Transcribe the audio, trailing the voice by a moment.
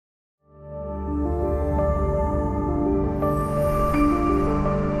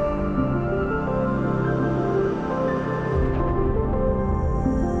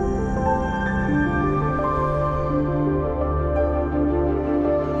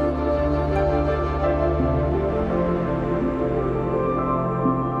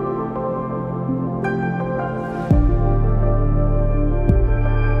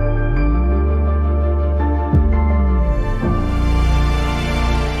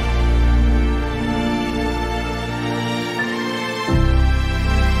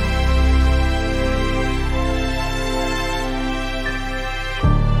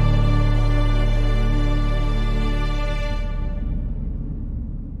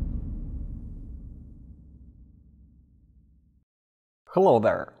Hello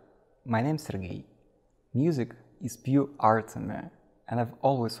there, my name's Sergey. Music is pure art to me, and I've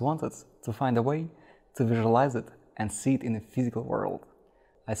always wanted to find a way to visualize it and see it in the physical world.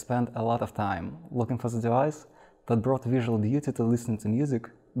 I spent a lot of time looking for the device that brought visual beauty to listening to music,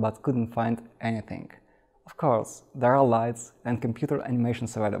 but couldn't find anything. Of course, there are lights and computer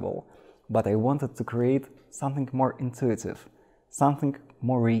animations available, but I wanted to create something more intuitive, something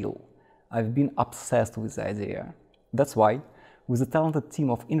more real. I've been obsessed with the idea. That's why, with a talented team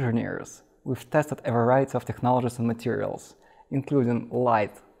of engineers, we've tested a variety of technologies and materials, including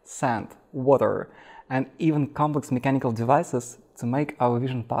light, sand, water, and even complex mechanical devices to make our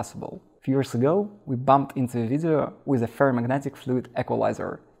vision possible. A few years ago, we bumped into a video with a ferromagnetic fluid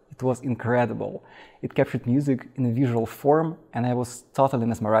equalizer. It was incredible. It captured music in a visual form, and I was totally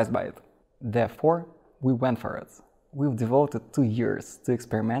mesmerized by it. Therefore, we went for it. We've devoted 2 years to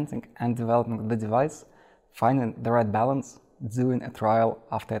experimenting and developing the device, finding the right balance, doing a trial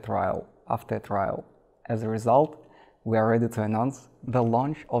after a trial after a trial. As a result, we are ready to announce the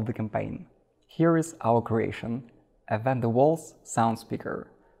launch of the campaign. Here is our creation, a Waals sound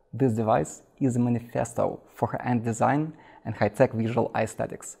speaker. This device is a manifesto for high-end design and high-tech visual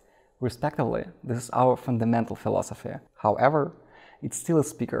aesthetics. Respectively, this is our fundamental philosophy. However, it's still a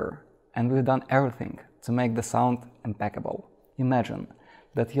speaker, and we've done everything to make the sound impeccable. Imagine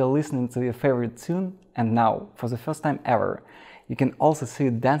that you're listening to your favorite tune, and now, for the first time ever, you can also see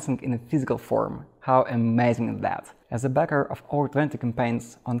it dancing in a physical form. How amazing is that? As a backer of over 20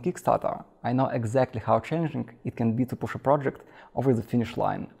 campaigns on Kickstarter, I know exactly how challenging it can be to push a project over the finish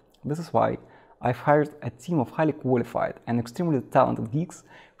line. This is why I've hired a team of highly qualified and extremely talented geeks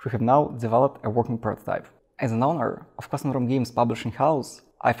who have now developed a working prototype. As an owner of Custom Room Games publishing house,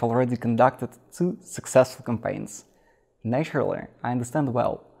 I've already conducted 2 successful campaigns. Naturally, I understand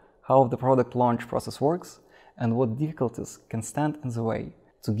well how the product launch process works and what difficulties can stand in the way.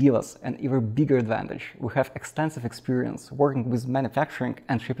 To give us an even bigger advantage, we have extensive experience working with manufacturing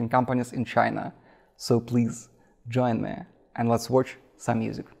and shipping companies in China. So please, join me and let's watch some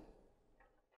music.